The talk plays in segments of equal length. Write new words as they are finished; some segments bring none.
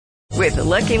With the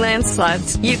Lucky Land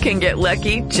Slots, you can get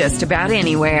lucky just about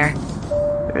anywhere.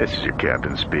 This is your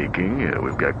captain speaking.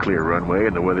 We've got clear runway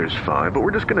and the weather's fine, but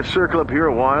we're just going to circle up here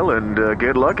a while and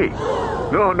get lucky.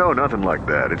 No, nothing like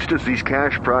that. It's just these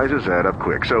cash prizes add up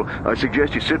quick. So I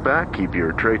suggest you sit back, keep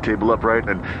your tray table upright,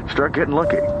 and start getting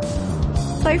lucky.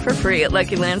 Play for free at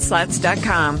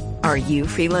LuckyLandSlots.com. Are you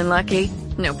feeling lucky?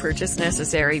 No purchase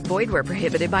necessary. Void where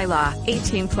prohibited by law.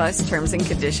 18 plus terms and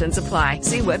conditions apply.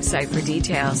 See website for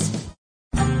details.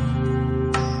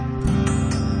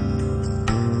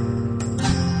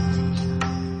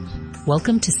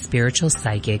 Welcome to Spiritual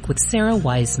Psychic with Sarah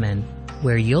Wiseman,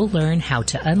 where you'll learn how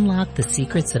to unlock the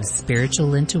secrets of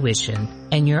spiritual intuition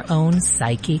and your own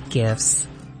psychic gifts.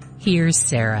 Here's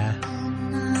Sarah.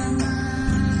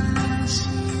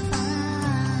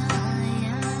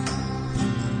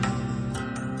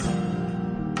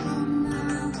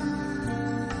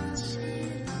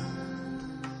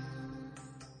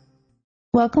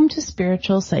 Welcome to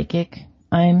Spiritual Psychic.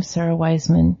 I'm Sarah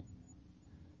Wiseman.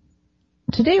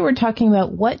 Today we're talking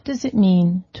about what does it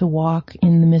mean to walk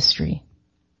in the mystery.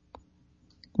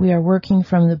 We are working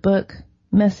from the book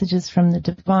Messages from the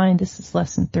Divine. This is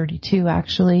lesson 32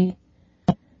 actually.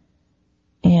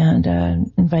 And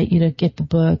invite you to get the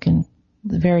book and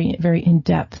the very, very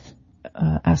in-depth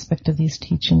aspect of these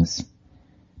teachings.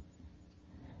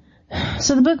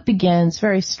 So the book begins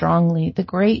very strongly. The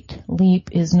great leap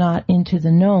is not into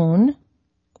the known.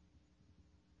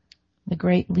 The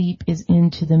great leap is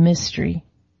into the mystery.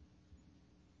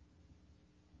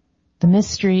 The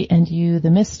mystery and you,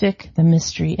 the mystic, the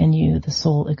mystery and you, the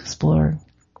soul explorer.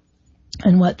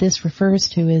 And what this refers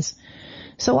to is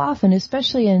so often,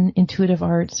 especially in intuitive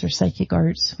arts or psychic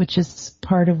arts, which is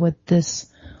part of what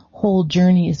this whole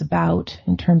journey is about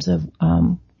in terms of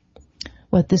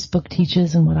what this book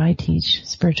teaches and what I teach,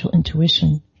 spiritual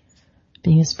intuition,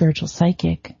 being a spiritual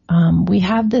psychic. We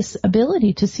have this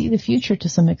ability to see the future to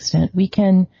some extent. We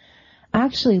can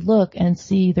actually look and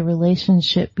see the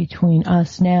relationship between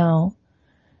us now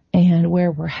and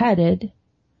where we're headed.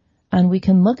 And we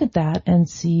can look at that and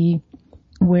see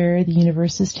where the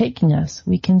universe is taking us.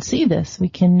 We can see this. We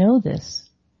can know this.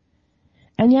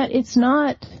 And yet it's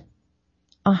not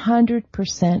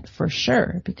 100% for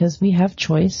sure, because we have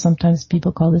choice. Sometimes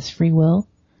people call this free will.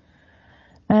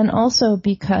 And also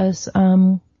because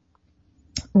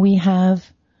we have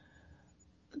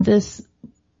this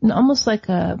almost like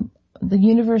the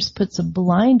universe puts a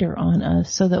blinder on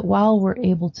us so that while we're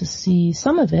able to see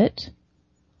some of it,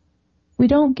 we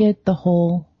don't get the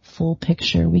whole full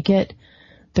picture. We get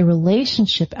the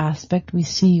relationship aspect. We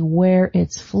see where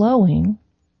it's flowing.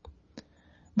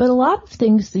 But a lot of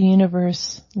things the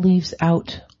universe leaves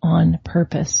out on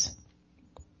purpose.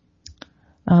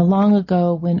 Long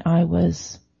ago when I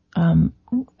was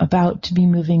about to be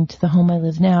moving to the home I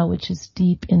live now, which is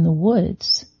deep in the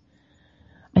woods,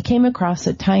 I came across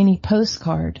a tiny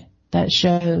postcard that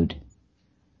showed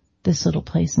this little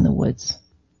place in the woods.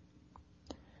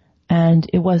 And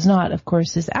it was not, of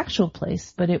course, this actual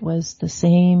place, but it was the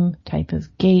same type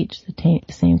of gate, the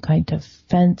same kind of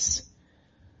fence,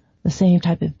 the same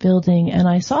type of building. And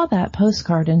I saw that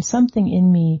postcard and something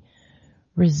in me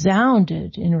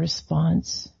resounded in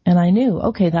response. And I knew,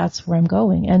 okay, that's where I'm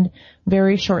going. And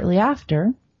very shortly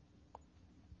after,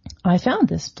 I found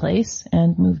this place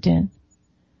and moved in.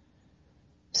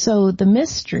 So the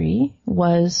mystery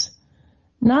was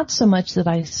not so much that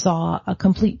I saw a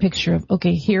complete picture of,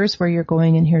 okay, here's where you're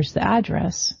going and here's the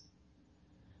address.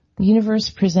 The universe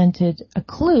presented a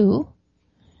clue.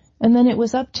 And then it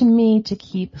was up to me to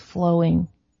keep flowing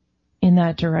in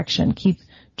that direction, keep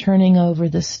turning over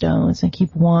the stones and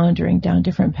keep wandering down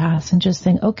different paths and just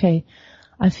think, okay,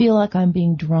 I feel like I'm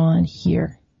being drawn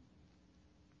here.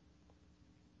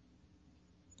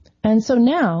 And so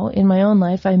now in my own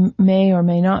life, I may or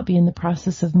may not be in the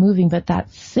process of moving, but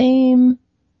that same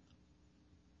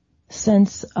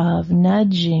sense of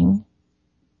nudging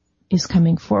is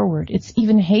coming forward. It's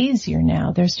even hazier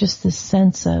now. There's just this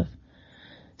sense of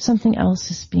something else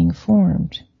is being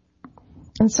formed.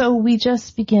 And so we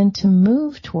just begin to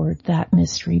move toward that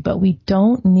mystery, but we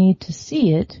don't need to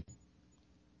see it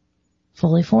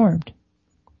fully formed.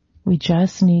 We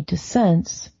just need to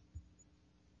sense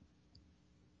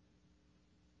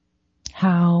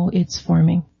how it's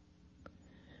forming.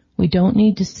 We don't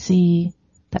need to see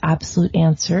the absolute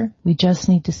answer. We just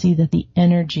need to see that the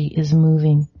energy is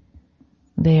moving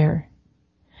there.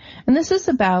 And this is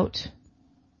about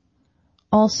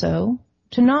also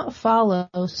to not follow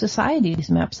society's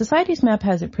map. Society's map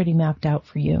has it pretty mapped out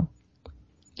for you.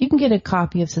 You can get a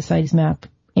copy of society's map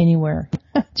anywhere.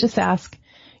 Just ask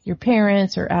your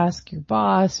parents or ask your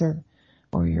boss or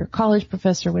or your college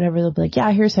professor, whatever, they'll be like,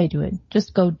 yeah, here's how you do it.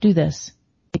 Just go do this.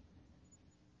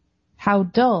 How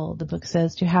dull, the book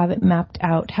says, to have it mapped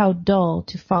out. How dull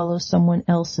to follow someone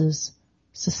else's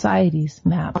society's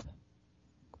map.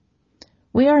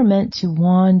 We are meant to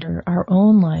wander our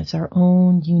own lives, our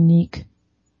own unique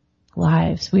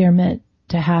lives. We are meant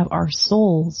to have our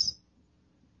souls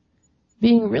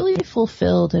being really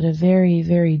fulfilled at a very,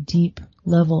 very deep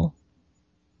level.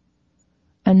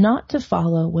 And not to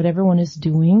follow what everyone is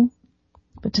doing,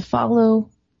 but to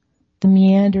follow the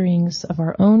meanderings of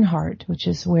our own heart, which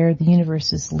is where the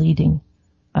universe is leading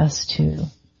us to.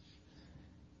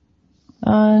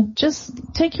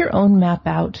 Just take your own map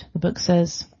out, the book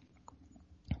says.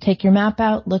 Take your map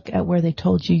out, look at where they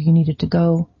told you you needed to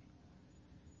go.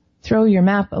 Throw your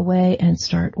map away and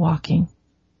start walking.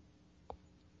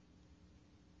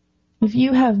 If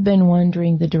you have been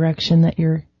wondering the direction that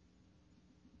you're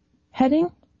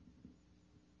heading,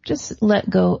 just let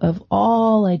go of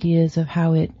all ideas of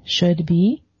how it should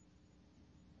be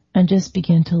and just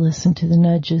begin to listen to the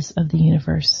nudges of the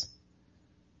universe.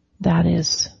 That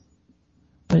is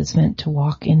what it's meant to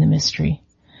walk in the mystery.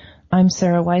 I'm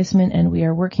Sarah Wiseman, and we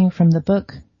are working from the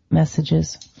book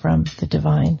Messages from the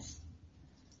Divine.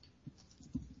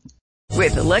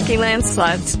 With the Lucky Land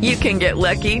Slots, you can get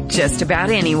lucky just about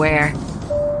anywhere.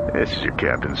 This is your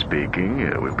captain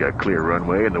speaking. We've got clear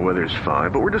runway and the weather's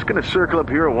fine, but we're just going to circle up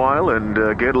here a while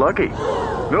and get lucky.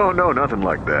 No, nothing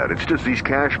like that. It's just these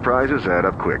cash prizes add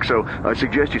up quick. So I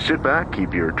suggest you sit back,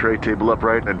 keep your tray table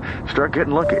upright, and start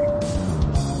getting lucky.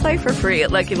 Play for free at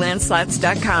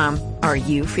LuckyLandSlots.com. Are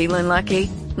you feeling lucky?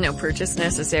 No purchase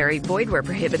necessary. Void where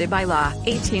prohibited by law.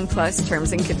 18+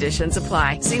 terms and conditions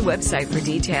apply. See website for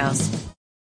details.